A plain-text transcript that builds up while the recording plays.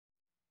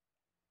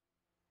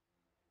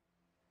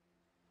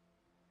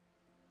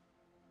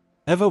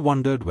Ever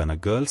wondered when a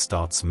girl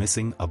starts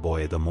missing a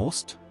boy the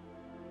most?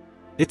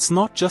 It's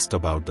not just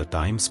about the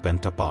time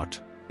spent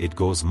apart, it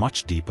goes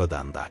much deeper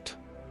than that.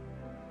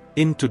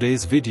 In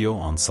today's video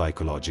on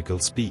Psychological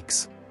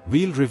Speaks,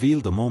 we'll reveal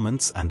the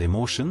moments and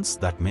emotions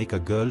that make a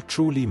girl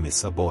truly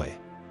miss a boy.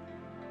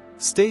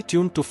 Stay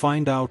tuned to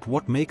find out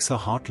what makes her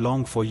heart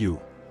long for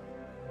you.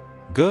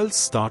 Girls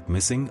start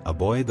missing a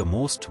boy the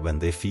most when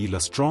they feel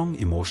a strong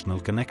emotional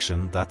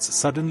connection that's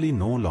suddenly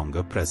no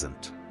longer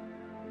present.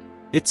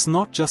 It's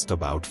not just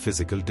about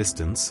physical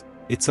distance,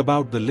 it's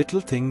about the little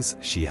things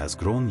she has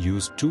grown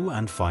used to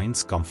and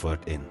finds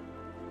comfort in.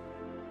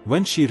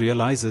 When she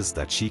realizes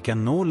that she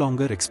can no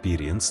longer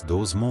experience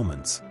those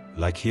moments,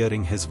 like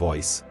hearing his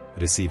voice,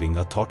 receiving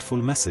a thoughtful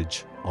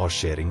message, or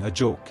sharing a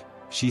joke,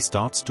 she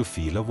starts to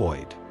feel a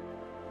void.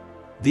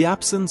 The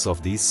absence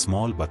of these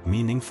small but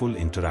meaningful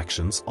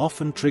interactions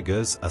often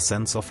triggers a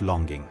sense of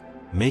longing,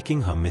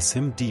 making her miss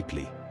him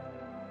deeply.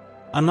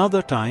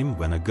 Another time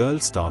when a girl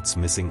starts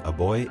missing a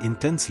boy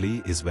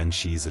intensely is when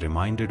she's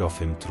reminded of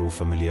him through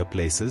familiar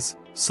places,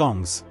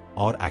 songs,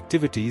 or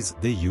activities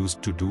they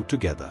used to do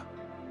together.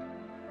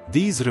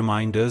 These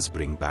reminders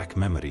bring back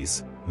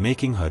memories,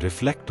 making her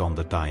reflect on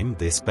the time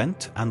they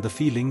spent and the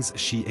feelings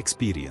she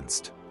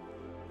experienced.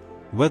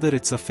 Whether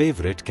it's a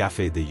favorite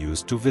cafe they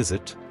used to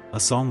visit, a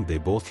song they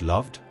both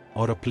loved,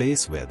 or a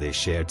place where they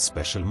shared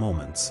special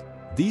moments,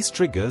 these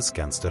triggers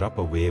can stir up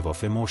a wave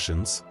of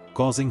emotions,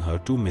 causing her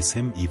to miss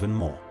him even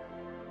more.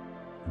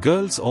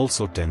 Girls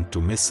also tend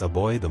to miss a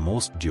boy the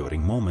most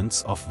during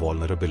moments of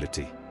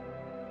vulnerability.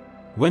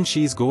 When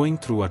she's going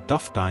through a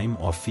tough time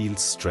or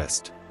feels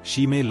stressed,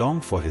 she may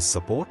long for his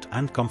support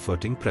and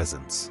comforting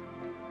presence.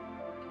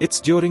 It's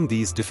during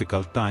these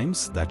difficult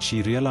times that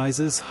she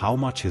realizes how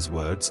much his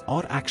words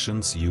or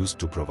actions used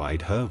to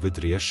provide her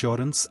with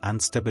reassurance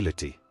and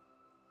stability.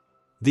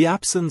 The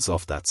absence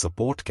of that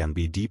support can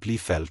be deeply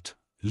felt,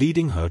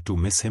 leading her to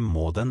miss him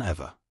more than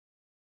ever.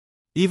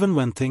 Even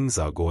when things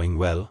are going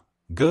well,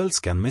 girls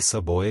can miss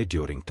a boy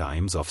during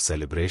times of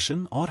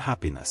celebration or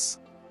happiness.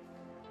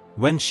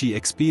 When she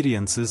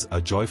experiences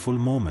a joyful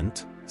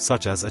moment,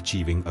 such as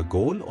achieving a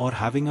goal or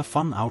having a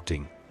fun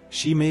outing,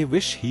 she may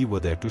wish he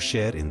were there to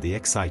share in the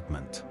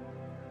excitement.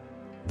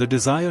 The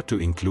desire to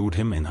include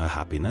him in her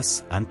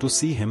happiness and to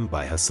see him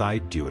by her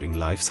side during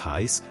life's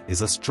highs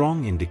is a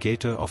strong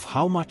indicator of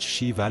how much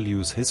she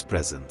values his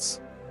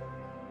presence.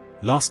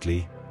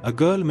 Lastly, a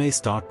girl may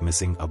start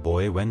missing a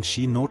boy when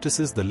she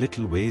notices the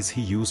little ways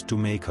he used to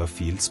make her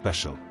feel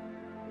special.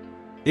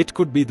 It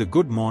could be the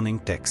good morning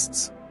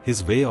texts,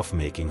 his way of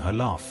making her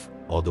laugh,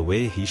 or the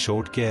way he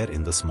showed care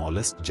in the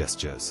smallest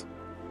gestures.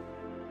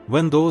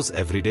 When those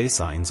everyday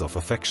signs of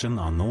affection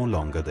are no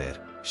longer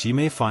there, she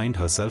may find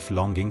herself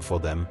longing for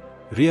them,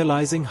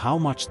 realizing how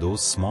much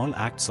those small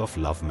acts of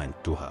love meant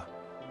to her.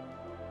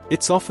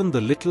 It's often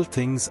the little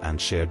things and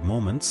shared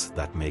moments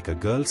that make a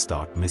girl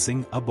start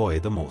missing a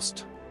boy the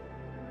most.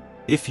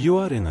 If you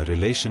are in a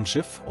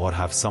relationship or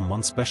have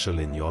someone special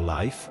in your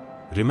life,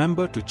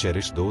 remember to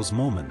cherish those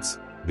moments,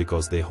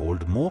 because they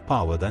hold more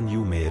power than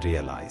you may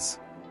realize.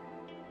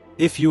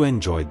 If you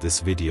enjoyed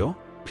this video,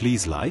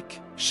 please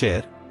like,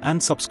 share,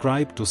 and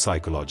subscribe to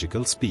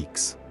Psychological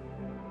Speaks.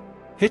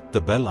 Hit the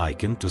bell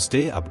icon to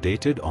stay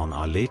updated on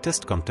our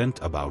latest content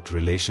about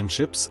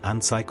relationships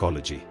and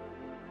psychology.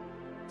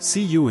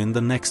 See you in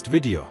the next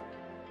video.